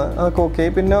ചെയ്തുകൊണ്ടിരുന്നത്. അതൊക്കെ ഓക്കെ.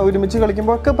 പിന്നെ ഒരുമിച്ച്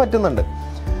കളിക്കുമ്പോൾ ഒക്കെ പറ്റുന്നുണ്ട്.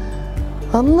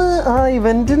 അന്ന് ആ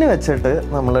ഇവന്റിന് വെച്ചിട്ട്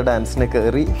നമ്മൾ ഡാൻസിന്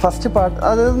കയറി. ഫസ്റ്റ് പാട്ട്,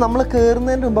 അതായത് നമ്മൾ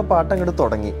കയറുന്നതിന് മുമ്പ് പാട്ട് അങ്ങോട്ട്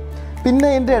തുടങ്ങി. പിന്നെ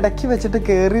അതിൻ്റെ ഇടയ്ക്ക് വെച്ചിട്ട്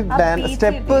കയറി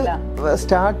സ്റ്റെപ്പ്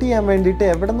സ്റ്റാർട്ട് ചെയ്യാൻ വേണ്ടിയിട്ട്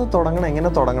എവിടെ നിന്ന് തുടങ്ങണം, എങ്ങനെ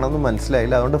തുടങ്ങണം എന്ന്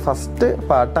മനസ്സിലായില്ല. അതുകൊണ്ട് ഫസ്റ്റ്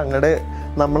പാട്ട് അങ്ങോട്ട്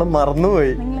നമ്മൾ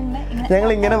മറന്നുപോയി. ഞങ്ങൾ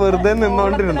ഇങ്ങനെ വെറുതെ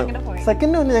നിന്നുകൊണ്ടിരുന്നു.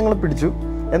 സെക്കൻഡ് മുന്നേ ഞങ്ങൾ പിടിച്ചു.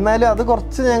 എന്നാലും അത്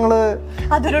കുറച്ച്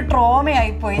അതൊരു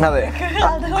ട്രോമയായി പോയി. അതെ,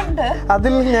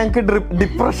 അതിൽ ഞങ്ങൾക്ക്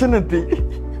ഡിപ്രഷൻ എത്തി.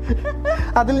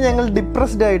 അതിൽ ഞങ്ങൾ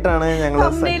ഡിപ്രസ്ഡ് ആയിട്ടാണ് ഞങ്ങൾ.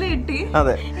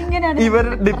 അതെ,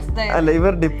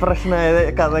 ഇവർ ഡിപ്രഷനായ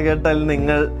കഥ കേട്ടാൽ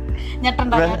നിങ്ങൾ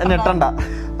ഞെട്ടണ്ട.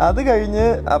 അത് കഴിഞ്ഞ്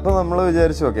അപ്പൊ നമ്മൾ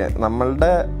വിചാരിച്ചു, ഓക്കെ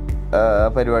നമ്മളുടെ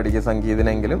പരിപാടിക്ക്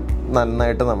സംഗീതനെങ്കിലും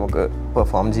നന്നായിട്ട് നമുക്ക്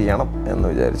പെർഫോം ചെയ്യണം എന്ന്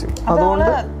വിചാരിച്ചു.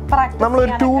 അതുകൊണ്ട് നമ്മൾ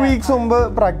ഒരു 2 weeks മുമ്പ്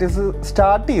പ്രാക്ടീസ്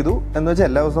സ്റ്റാർട്ട് ചെയ്തു. എന്ന് വെച്ചാൽ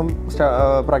എല്ലാ ദിവസവും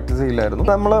പ്രാക്ടീസ് ചെയ്യില്ലായിരുന്നു.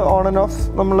 നമ്മൾ ഓൺ ആൻഡ് ഓഫ്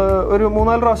നമ്മൾ ഒരു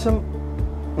 3-4 പ്രാവശ്യം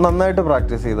നന്നായിട്ട്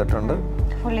പ്രാക്ടീസ് ചെയ്തിട്ടുണ്ട്.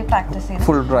 ഫുൾ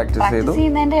പ്രാക്ടീസ് ചെയ്തു.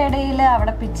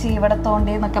 അവിടെ പിച്ചി ഇവിടെ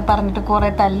തോണ്ടി എന്നൊക്കെ പറഞ്ഞിട്ട് കുറെ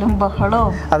തല്ലും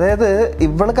ബഹളവും. അതായത്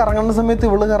ഇവള് കറങ്ങുന്ന സമയത്ത്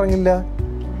ഇവള് കറങ്ങില്ല,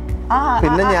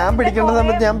 പിന്നെ ഞാൻ പിടിക്കേണ്ട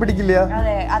സമയത്ത് ഞാൻ പിടിക്കില്ല.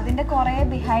 അതെ, അതിന്റെ കുറെ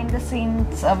ബിഹൈൻഡ് ദ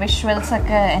സീൻസ് വിഷ്വൽസ്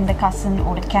ഒക്കെ എന്റെ കസിൻ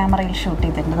ക്യാമറയിൽ ഷൂട്ട്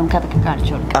ചെയ്തിട്ടുണ്ട്. നമുക്ക് അതൊക്കെ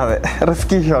കാണിച്ചു കൊടുക്കാം. അതെ,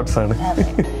 റിസ്കി ഷോട്ട്സ് ആണ്.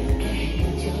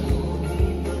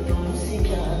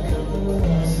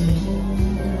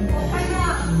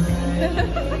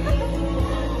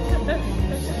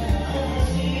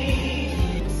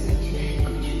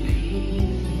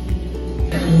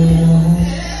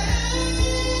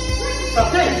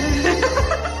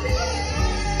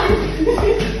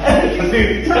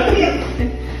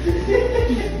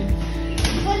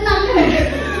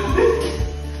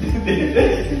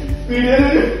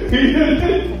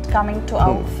 കമ്മിങ് ടു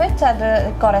ഔട്ട്ഫിറ്റ്സ്, അത്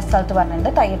കുറെ സ്ഥലത്ത് പറഞ്ഞിട്ടുണ്ട്.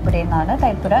 തയ്യൽപ്പുരയിൽ നിന്നാണ്.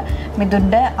 തയ്യൽപ്പുര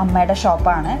മിഥുൻ്റെ അമ്മയുടെ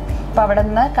ഷോപ്പാണ്. അപ്പോൾ അവിടെ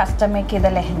നിന്ന് കസ്റ്റം മേക്ക് ചെയ്ത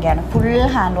ലെഹങ്കയാണ്. ഫുൾ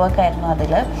ഹാൻഡ് വർക്ക് ആയിരുന്നു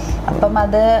അതിൽ. അപ്പം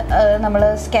അത് നമ്മൾ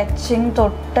സ്കെച്ചിങ്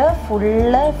തൊട്ട്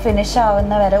ഫുള്ള് ഫിനിഷ്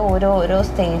ആവുന്ന വരെ ഓരോ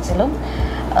സ്റ്റേജിലും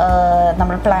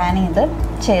നമ്മൾ പ്ലാൻ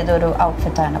ചെയ്തൊരു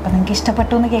ഔട്ട്ഫിറ്റാണ്. അപ്പം നിങ്ങൾക്ക്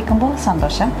ഇഷ്ടപ്പെട്ടു എന്ന് കേൾക്കുമ്പോൾ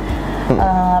സന്തോഷം.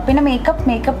 പിന്നെ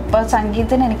മേക്കപ്പ്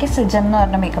സംഗീതത്തിന് എനിക്ക് സിജൻ എന്ന്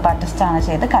പറഞ്ഞ മേക്കപ്പ് ആർട്ടിസ്റ്റാണ്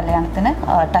ചെയ്ത്. കല്യാണത്തിന്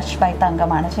ടച്ച് ബൈ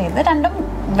തങ്കമാണ് ചെയ്ത്. രണ്ടും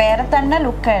വേറെ തന്നെ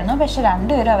ലുക്കായിരുന്നു, പക്ഷെ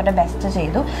രണ്ടുപേരും അവരുടെ ബെസ്റ്റ്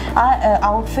ചെയ്തു. ആ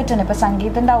ഔട്ട്ഫിറ്റിന് ഇപ്പോൾ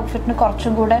സംഗീതത്തിൻ്റെ ഔട്ട്ഫിറ്റിന്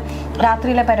കുറച്ചും കൂടെ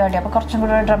രാത്രിയിലെ പരിപാടി, അപ്പോൾ കുറച്ചും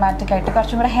കൂടെ ഡ്രമാറ്റിക് ആയിട്ട്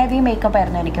കുറച്ചും കൂടെ ഹെവി മേക്കപ്പ്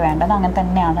ആയിരുന്നു എനിക്ക് വേണ്ടത്. അങ്ങനെ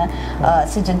തന്നെയാണ്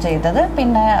സിജൻ ചെയ്തത്.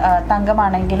 പിന്നെ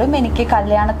തങ്കമാണെങ്കിലും എനിക്ക്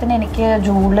കല്യാണത്തിന് എനിക്ക്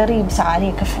ജ്വല്ലറിയും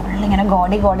സാരിയൊക്കെ ഫുൾ ഇങ്ങനെ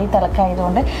ഗോഡി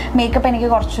തിളക്കായതുകൊണ്ട് മേക്കപ്പ് എനിക്ക്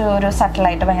കുറച്ച് ഒരു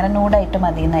സട്ടിലായിട്ട് ഭയങ്കര നൂഡായിട്ട്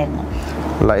മതി എന്നായിരുന്നു.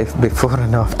 Life before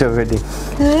and after wedding.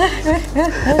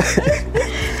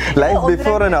 Life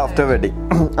before and after wedding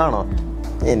ആണോ?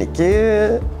 എനിക്ക്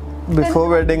ബിഫോർ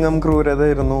വെഡിങ്ങും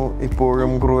ക്രൂരതയായിരുന്നു,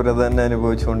 ഇപ്പോഴും ക്രൂരത തന്നെ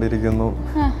അനുഭവിച്ചുകൊണ്ടിരിക്കുന്നു.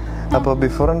 അപ്പോൾ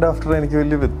ബിഫോർ ആൻഡ് ആഫ്റ്റർ എനിക്ക്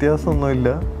വലിയ വ്യത്യാസമൊന്നുമില്ല.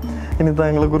 ഇനി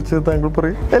താങ്കളെ കുറിച്ച് താങ്കൾ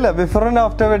പറയും. അല്ല, ബിഫോർ ആൻഡ്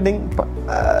ആഫ്റ്റർ വെഡിങ്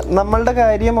നമ്മളുടെ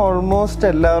കാര്യം ഓൾമോസ്റ്റ്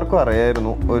എല്ലാവർക്കും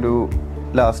അറിയായിരുന്നു. ഒരു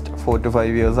ലാസ്റ്റ് 4 to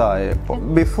 5 years ആയപ്പോൾ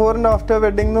ബിഫോർ ആൻഡ് ആഫ്റ്റർ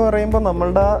വെഡിങ് എന്ന് പറയുമ്പോൾ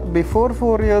നമ്മളുടെ ബിഫോർ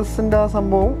 4 yearsന്റെ ആ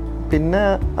സംഭവം പിന്നെ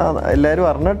എല്ലാവരും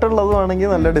അറിഞ്ഞിട്ടുള്ളതുമാണെങ്കിൽ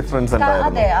നല്ല ഡിഫറൻസ് ഉണ്ടായിരുന്നു.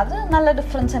 അതെ, അത് നല്ല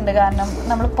ഡിഫറൻസ് ഉണ്ട്. കാരണം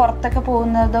നമ്മൾ പുറത്തൊക്കെ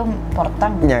പോകുന്നതും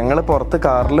ഞങ്ങൾ പുറത്ത്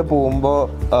കാറിൽ പോകുമ്പോൾ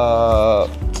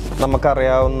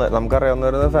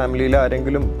നമുക്കറിയാവുന്ന ഫാമിലിയിൽ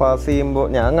ആരെങ്കിലും പാസ് ചെയ്യുമ്പോൾ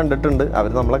ഞാൻ കണ്ടിട്ടുണ്ട്. അവർ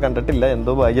നമ്മളെ കണ്ടിട്ടില്ല,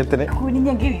 എന്തോ ഭാഗ്യത്തിന്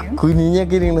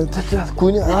കുനിഞ്ഞിരിക്കുന്നു,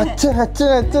 അച്ഛൻ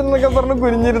എന്നൊക്കെ പറഞ്ഞ്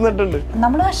കുനിഞ്ഞിരുന്നിട്ടുണ്ട്.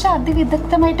 നമ്മൾ പക്ഷെ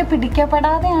അതിവിദഗ്ധമായിട്ട്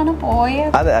പിടിക്കപ്പെടാതെയാണ്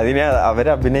പോയത്. അതെ, അതിനെ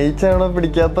അവരഭിനയിച്ചാണോ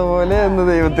പിടിക്കാത്ത പോലെ എന്ന്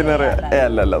ദൈവത്തിനറിയാം.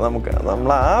 അല്ലല്ല,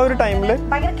 നമ്മൾ ആ ഒരു ടൈമില്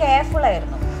ഭയങ്കര കെയർഫുൾ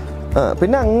ആയിരുന്നു.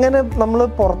 പിന്നെ അങ്ങനെ നമ്മൾ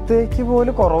പുറത്തേക്ക്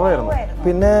പോലും കുറവായിരുന്നു.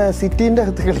 പിന്നെ സിറ്റീൻ്റെ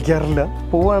അകത്ത് കളിക്കാറില്ല.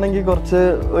 പോവാണെങ്കിൽ കുറച്ച്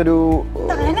ഒരു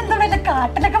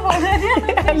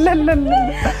അല്ല,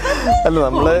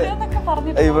 നമ്മള്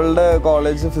ഇവളുടെ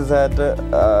കോളേജ് ഫിസാറ്റ്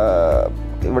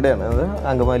ഇവിടെയാണ്, അത്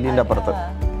അങ്കമാലിന്റെ അപ്പുറത്ത്.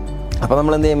 അപ്പൊ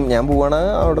നമ്മൾ എന്ത് ചെയ്യും, ഞാൻ പോവാണ്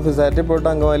അവിടെ ഫിസാറ്റിൽ പോയിട്ട്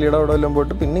അങ്കമാലിയുടെ അവിടെ എല്ലാം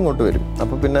പോയിട്ട് പിന്നെ ഇങ്ങോട്ട് വരും.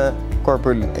 അപ്പൊ പിന്നെ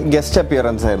കുഴപ്പമില്ല. ഗസ്റ്റ്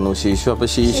അപ്പിയറൻസ് ആയിരുന്നു ശീശു. അപ്പൊ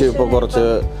ശീശു ഇപ്പൊ കുറച്ച്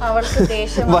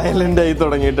വയലന്റ് ആയി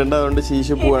തുടങ്ങിയിട്ടുണ്ട്. അതുകൊണ്ട്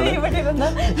ശീശു പോവാണ്,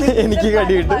 എനിക്ക്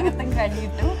കടി കിട്ടും.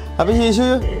 അപ്പൊ ശീശു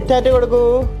ടാറ്റ കൊടുക്കൂ,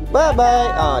 ബൈ ബൈ.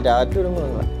 ആ ടാറ്റ ഇടുമ്പോ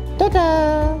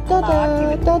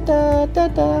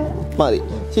മതി.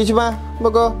 ശീശു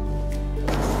ബോ.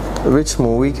 Which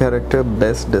movie character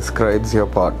best describes your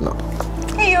partner?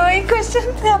 അയ്യോ, ഈ ക്വസ്റ്റ്യൻ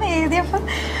ഞാൻ എഴുതിയപ്പോൾ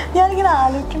ഞാനിങ്ങനെ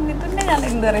ആലോചിക്കുമ്പോൾ ഞാൻ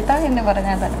എന്താ പറയുക, എന്നെ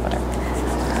പറഞ്ഞാൽ തന്നെ പറയാം.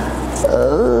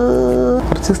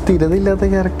 കുറച്ച് സ്ഥിരത ഇല്ലാത്ത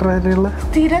ക്യാരക്ടർ ആയിട്ടുള്ള.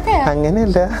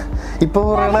 അങ്ങനെയല്ല, ഇപ്പൊ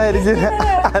പറയണായിരിക്കില്ല.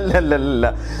 അല്ലല്ല,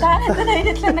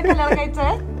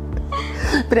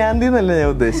 പ്രാന്തി എന്നല്ല ഞാൻ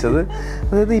ഉദ്ദേശിച്ചത്.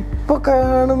 അതായത് ഇപ്പൊ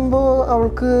കാണുമ്പോ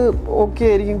അവൾക്ക് ഓക്കെ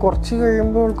ആയിരിക്കും, കുറച്ച്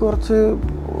കഴിയുമ്പോ അവൾക്ക് കുറച്ച്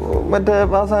മറ്റേ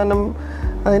ആ സാധനം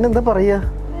അതിനെന്താ പറയാ,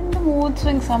 മൂഡ്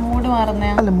സ്വിങ്സ് മൂഡ് മാറുന്ന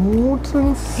അല്ല mood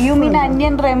swings you mean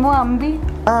അന്യൻ Remo Ambi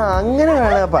അങ്ങനെ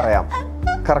വേണേ പറയാം.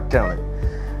 കറക്റ്റാണ്.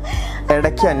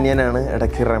 ഇടയ്ക്ക് അന്യനാണ്,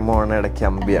 ഇടയ്ക്ക് റെമോ ആണ്, ഇടയ്ക്ക്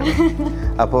അമ്പിയാണ്.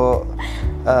 അപ്പോൾ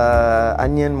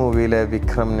അന്യൻ മൂവിയിലെ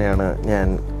വിക്രമിനെയാണ് ഞാൻ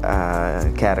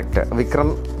ക്യാരക്ടർ, വിക്രം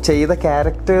ചെയ്ത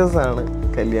ക്യാരക്ടേഴ്സാണ്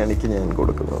കല്യാണിക്ക് ഞാൻ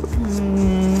കൊടുക്കുന്നത്.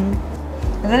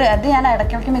 അത് ഞാൻ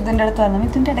ഇടയ്ക്കൊക്കെ മിഥുൻ്റെ അടുത്ത് പറഞ്ഞു,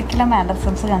 മിഥുൻ്റെ ഇടയ്ക്കുള്ള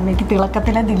മാൻഡർസൺസ് കാണുമ്പോൾ എനിക്ക്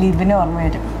തിളക്കത്തിലെ ദിലീപിന് ഓർമ്മ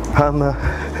വരും.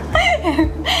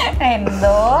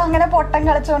 എന്തോ അങ്ങനെ പൊട്ടം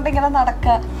കളിച്ചോണ്ട് ഇങ്ങനെ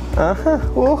നടക്കുക.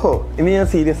 ഓഹോ, ഇനി ഞാൻ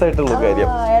സീരിയസ് ആയിട്ടുള്ള കാര്യം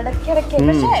ഇടയ്ക്കിടയ്ക്ക്.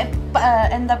 പക്ഷെ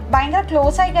എന്താ ഭയങ്കര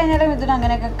ക്ലോസ് ആയി കഴിഞ്ഞാലേ മിഥുൻ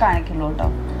അങ്ങനെയൊക്കെ കാണിക്കുള്ളൂ കേട്ടോ.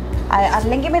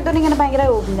 അല്ലെങ്കിൽ മിഥുൻ ഇങ്ങനെ ഭയങ്കര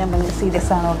ഞാൻ ഭയങ്കര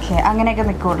സീരിയസ് ആണ് ഓക്കെ അങ്ങനെയൊക്കെ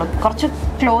നിൽക്കുള്ളൂ. കുറച്ച്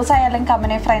ക്ലോസ് ആയാലും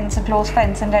കമ്പനി ക്ലോസ്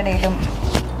ഫ്രണ്ട്സിൻ്റെ ഇടയിലും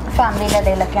ഫാമിലിയുടെ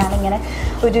ഇടയിലൊക്കെയാണ് ഇങ്ങനെ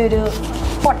ഒരു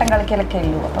പൊട്ടം കളിക്കലൊക്കെ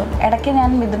ഉള്ളൂ. അപ്പം ഇടയ്ക്ക് ഞാൻ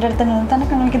മിഥുൻ്റെ അടുത്ത് നിന്ന് തന്നെ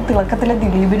എനിക്ക് തിളക്കത്തിലെ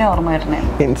ദിലീപിനെ ഓർമ്മ വരണേ.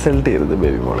 ഇൻസൾട്ട് ചെയ്തത്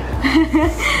ബേബി മോളെ.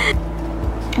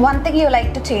 One thing you like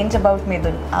to change about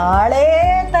Midhun, ആളെ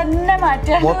തന്നെ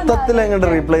മാറ്റാൻ മൊത്തത്തിൽ അങ്ങോട്ട്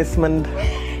റീപ്ലേസ്മെന്റ്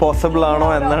പോസിബിൾ ആണോ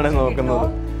എന്നാണ് നോക്കുന്നത്.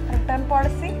 റിട്ടേൺ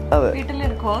പോളിസി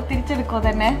വീട്ടിലെടുക്കോ തിരിച്ചെടുക്കോ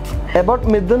തന്നെ അബൌട്ട്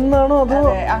മിഥുൻ ആണോ അതോ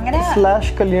അങ്ങനെ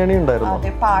സ്ലാഷ് കല്യാണി ഉണ്ടായിരുന്നു?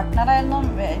 അതെ പാർട്ട്ണർ ആയിരുന്നു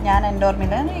ഞാൻ എൻ്റെ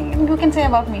ഓർമ്മയില്ല. You can say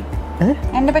about me.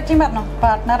 എന്നെ പറ്റിയും പറഞ്ഞു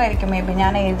പാർട്ട്ണർ ആയിരിക്കും മേ ബി.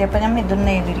 ഞാൻ എഴുതിയപ്പോൾ ഞാൻ മിഥുൻ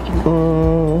എഴുതിയിരിക്കുന്നു.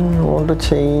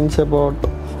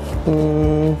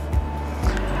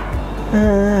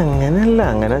 അങ്ങനെയല്ല,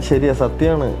 അങ്ങനെ ശരിയാ,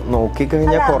 സത്യമാണ്.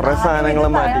 നോക്കിക്കഴിഞ്ഞാൽ കുറെ സാധനങ്ങൾ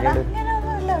മാറ്റിക്കണ്ട്.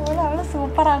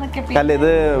 അല്ല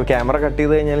ഇത് ക്യാമറ കട്ട്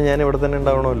ചെയ്ത് കഴിഞ്ഞാൽ ഞാൻ ഇവിടെ തന്നെ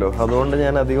ഉണ്ടാവണമല്ലോ, അതുകൊണ്ട്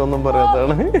ഞാൻ അധികം ഒന്നും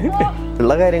പറയാത്തതാണ്.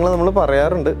 ഉള്ള കാര്യങ്ങൾ നമ്മൾ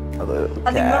പറയാറുണ്ട്. അത്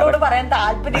നിങ്ങളോട് പറയാൻ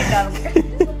താല്പര്യം.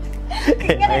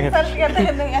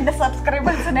 എന്റെ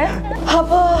സബ്സ്ക്രൈബേഴ്സിന്.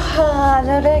 അപ്പോൾ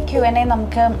അതൊരു Q&A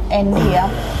നമുക്ക് എൻഡ് ചെയ്യാം.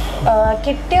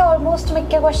 കിട്ടിയ ഓൾമോസ്റ്റ്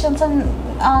മിക്ക ക്വസ്റ്റ്യൻസും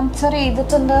ആൻസർ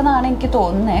ചെയ്തിട്ടുണ്ട് എന്നാണ് എനിക്ക്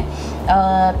തോന്നുന്നത്.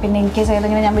 പിന്നെ എനിക്ക്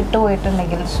ചെയ്തെങ്കിലും ഞാൻ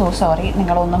വിട്ടുപോയിട്ടുണ്ടെങ്കിൽ സോറി.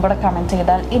 നിങ്ങളൊന്നും കൂടെ കമൻറ്റ്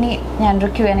ചെയ്താൽ ഇനി ഞാനൊരു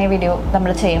Q&A വീഡിയോ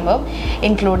നമ്മൾ ചെയ്യുമ്പോൾ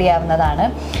ഇൻക്ലൂഡ് ചെയ്യാവുന്നതാണ്.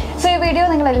 സോ ഈ വീഡിയോ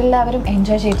നിങ്ങളെല്ലാവരും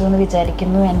എൻജോയ് ചെയ്തു എന്ന്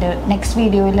വിചാരിക്കുന്നു. എൻ്റെ നെക്സ്റ്റ്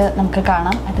വീഡിയോയിൽ നമുക്ക്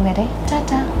കാണാം. അതുവരെ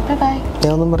ടാറ്റാ ബൈ ബൈ.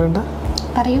 ഞാനൊന്നും പറയണ്ട.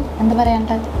 പറയൂ, എന്ത്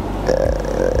പറയണ്ടത്?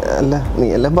 അല്ല നീ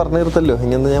എല്ലാം പറഞ്ഞു തീർത്തല്ലോ,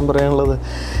 ഇനിയെന്താ ഞാൻ പറയാനുള്ളത്?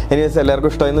 എനിവേസ്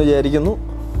എല്ലാവർക്കും ഇഷ്ടമായെന്ന് വിചാരിക്കുന്നു.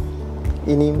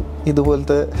 ഇനിയും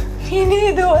ഇതുപോലത്തെ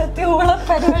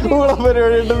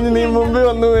പരിപാടി നീ മുമ്പിൽ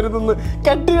വന്നു വരുന്നു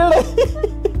കട്ടിയുടെ